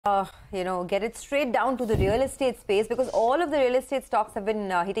Get it straight down to the real estate space, because all of the real estate stocks have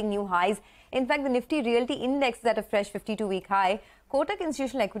been hitting new highs. In fact, the Nifty Realty Index is at a fresh 52-week high. Kotak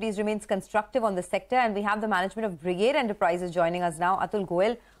Institutional Equities remains constructive on the sector, and we have the management of Brigade Enterprises joining us now. Atul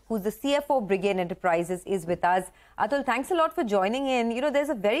Goyal, who's the CFO of Brigade Enterprises, is with us. Atul, thanks a lot for joining in. There's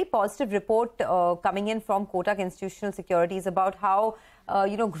a very positive report coming in from Kotak Institutional Securities about how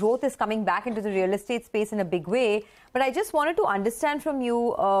growth is coming back into the real estate space in a big way. But I just wanted to understand from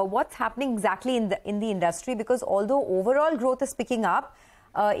you what's happening exactly in the industry, because although overall growth is picking up,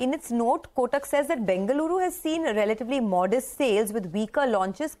 in its note, Kotak says that Bengaluru has seen relatively modest sales with weaker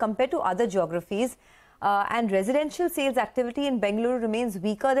launches compared to other geographies. And residential sales activity in Bengaluru remains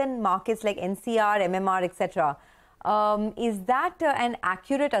weaker than markets like NCR, MMR, etc. Is that an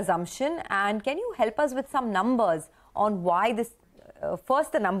accurate assumption? And can you help us with some numbers on why this,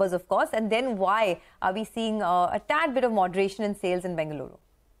 first the numbers, of course, and then why are we seeing a tad bit of moderation in sales in Bengaluru?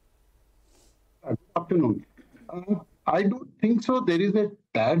 Good afternoon. I don't think so. There is a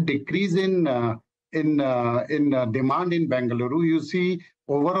tad decrease in demand in Bengaluru. You see,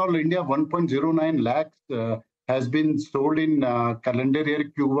 overall India 1.09 lakhs has been sold in calendar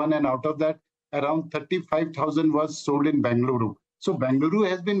year Q1, and out of that around 35,000 was sold in Bengaluru. So Bengaluru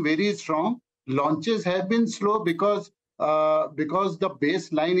has been very strong. Launches have been slow because the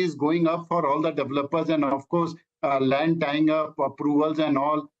baseline is going up for all the developers, and of course land tying up, approvals and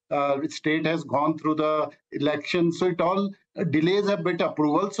all. State has gone through the election, so it all delays a bit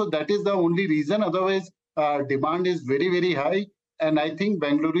approval. So that is the only reason. Otherwise, demand is very, very high, and I think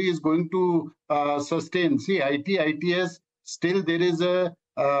Bengaluru is going to sustain. See, ITS, still there is a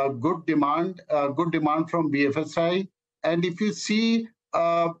good demand from BFSI, and if you see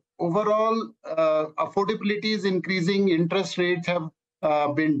overall affordability is increasing, interest rates have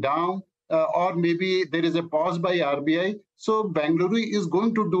been down. Or maybe there is a pause by RBI. So Bengaluru is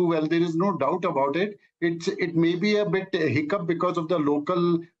going to do well. There is no doubt about it. It may be a bit hiccup because of the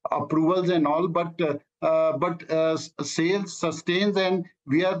local approvals and all, but sales sustains, and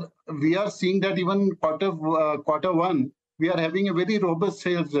we are seeing that even quarter one we are having a very robust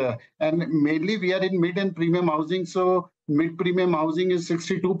sales, and mainly we are in mid and premium housing. So mid premium housing is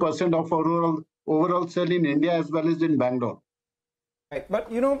 62% of overall sale in India as well as in Bangalore. Right.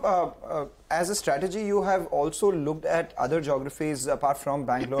 But, as a strategy, you have also looked at other geographies apart from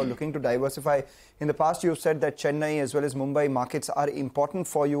Bangalore, looking to diversify. In the past, you've said that Chennai as well as Mumbai markets are important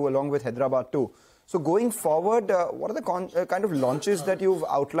for you, along with Hyderabad too. So going forward, what are the kind of launches that you've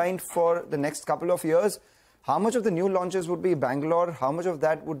outlined for the next couple of years? How much of the new launches would be Bangalore? How much of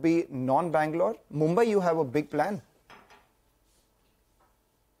that would be non-Bangalore? Mumbai, you have a big plan.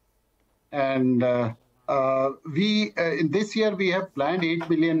 And in this year we have planned 8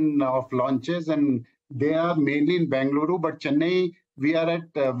 million of launches, and they are mainly in Bengaluru. But Chennai, we are at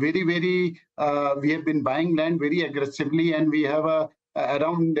we have been buying land very aggressively, and we have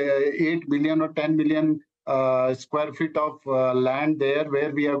around 8 million or 10 million square feet of land there,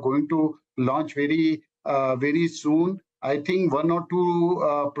 where we are going to launch very soon. I think one or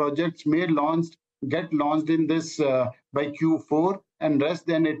two projects may get launched in this by Q4, and rest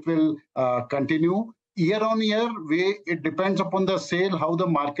then it will continue. Year on year, it depends upon the sale, how the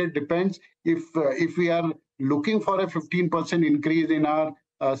market depends. If we are looking for a 15% increase in our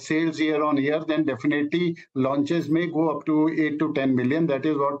sales year on year, then definitely launches may go up to 8 to 10 million. That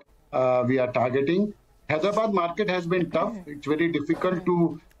is what we are targeting. Hyderabad market has been tough. It's very difficult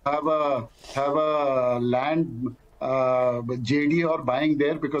to have a land JD or buying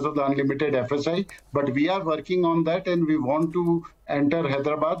there because of the unlimited FSI. But we are working on that, and we want to enter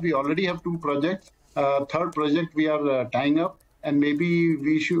Hyderabad. We already have 2 projects. Third project we are tying up, and maybe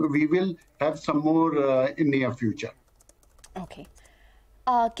we will have some more in near future. Okay.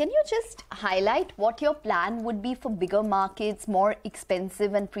 Can you just highlight what your plan would be for bigger markets, more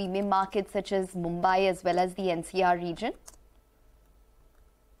expensive and premium markets such as Mumbai as well as the NCR region?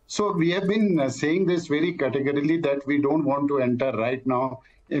 So we have been saying this very categorically that we don't want to enter right now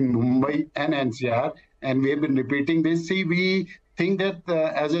in Mumbai and NCR, and we have been repeating this. See, we think that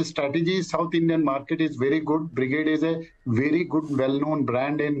as a strategy, South Indian market is very good. Brigade is a very good, well-known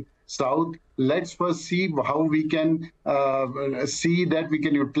brand in South. Let's first see how we can see that we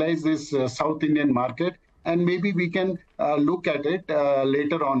can utilize this South Indian market, and maybe we can look at it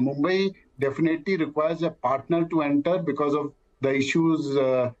later on. Mumbai definitely requires a partner to enter because of the issues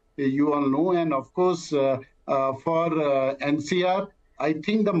you all know, and of course for NCR, I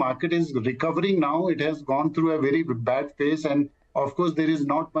think the market is recovering now. It has gone through a very bad phase, and of course there is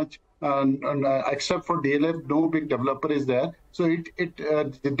not much except for DLF, no big developer is there. So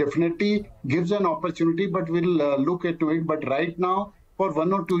it definitely gives an opportunity, but we'll look into it. But right now, for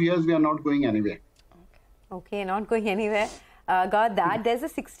 1 or 2 years, we are not going anywhere. Okay, not going anywhere. Got that. There's a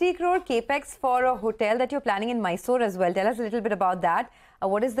 60 crore capex for a hotel that you're planning in Mysore as well. Tell us a little bit about that.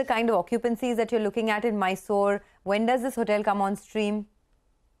 What is the kind of occupancies that you're looking at in Mysore? When does this hotel come on stream?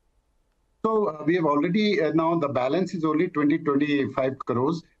 So we have already, now the balance is only 20-25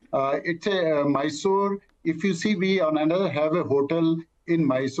 crores. It's a Mysore. If you see, we on another have a hotel in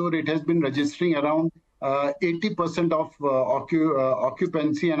Mysore. It has been registering around 80% of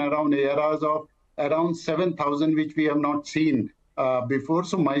occupancy and around ARRs of around 7,000, which we have not seen before.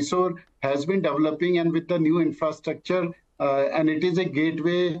 So Mysore has been developing, and with the new infrastructure, and it is a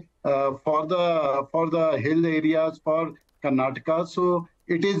gateway for the hill areas for Karnataka. So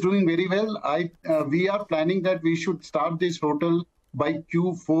it is doing very well. We are planning that we should start this hotel by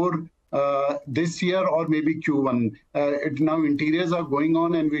Q4 this year or maybe Q1. Now interiors are going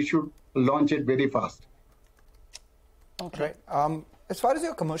on, and we should launch it very fast. Okay. As far as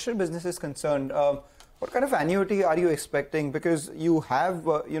your commercial business is concerned, what kind of annuity are you expecting? Because you have,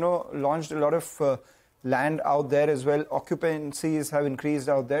 launched a lot of land out there as well. Occupancies have increased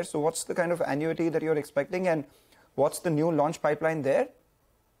out there. So what's the kind of annuity that you're expecting, and what's the new launch pipeline there?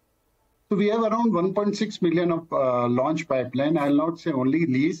 So we have around 1.6 million of launch pipeline. I'll not say only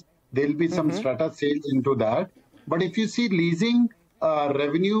lease. There'll be some strata sales into that. But if you see leasing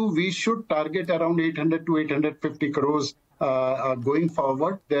revenue, we should target around 800 to 850 crores going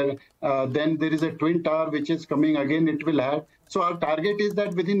forward. Then there is a twin tower which is coming again. It will have. So our target is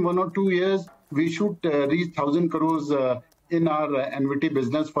that within 1 or 2 years, we should reach 1,000 crores in our annuity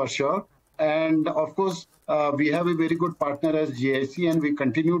business for sure. And of course, we have a very good partner as GIC, and we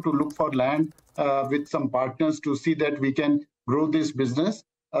continue to look for land with some partners to see that we can grow this business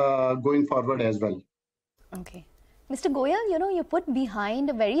going forward as well. Okay. Mr. Goyal, you put behind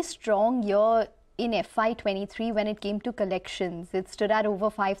a very strong year in FY23 when it came to collections. It stood at over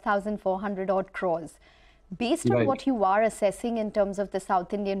 5,400 odd crores. Based on what you are assessing in terms of the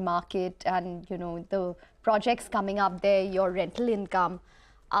South Indian market and, the projects coming up there, your rental income,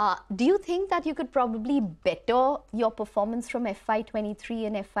 do you think that you could probably better your performance from FY23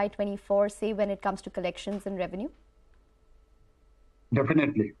 and FY24, say, when it comes to collections and revenue?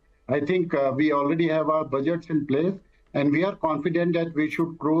 Definitely. I think we already have our budgets in place, and we are confident that we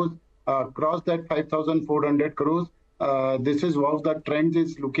should cross that 5,400 crores. This is how the trend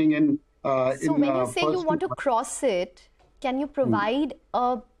is looking in. So when you say you want to cross it, can you provide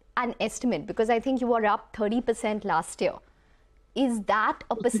an estimate? Because I think you were up 30% last year. Is that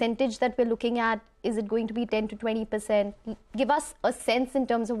a percentage that we're looking at? Is it going to be 10 to 20%? Give us a sense in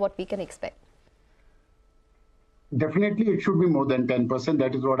terms of what we can expect. Definitely, it should be more than 10%.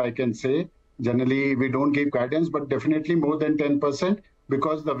 That is what I can say. Generally, we don't give guidance, but definitely more than 10%,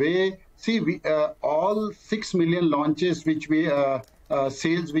 because the way, see, all 6 million launches which we,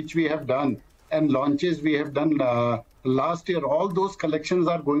 sales which we have done, and launches we have done last year, all those collections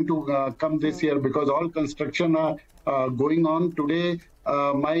are going to come this year, because all construction are going on. Today,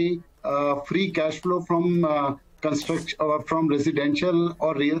 my free cash flow from construction or from residential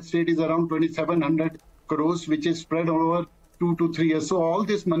or real estate is around 2,700 crores, which is spread over 2 to 3 years. So all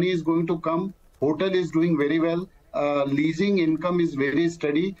this money is going to come. Hotel is doing very well. Leasing income is very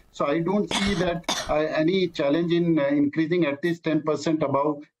steady. So I don't see that any challenge in increasing at least 10%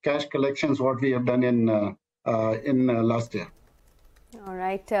 above cash collections, what we have done in last year. All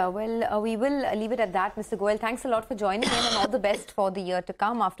right. We will leave it at that, Mr. Goyal. Thanks a lot for joining in, and all the best for the year to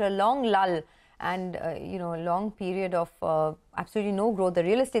come. After a long lull and a long period of absolutely no growth, the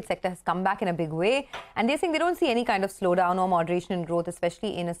real estate sector has come back in a big way, and they're saying they don't see any kind of slowdown or moderation in growth,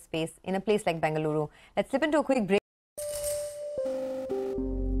 especially in a place like Bengaluru. Let's slip into a quick break.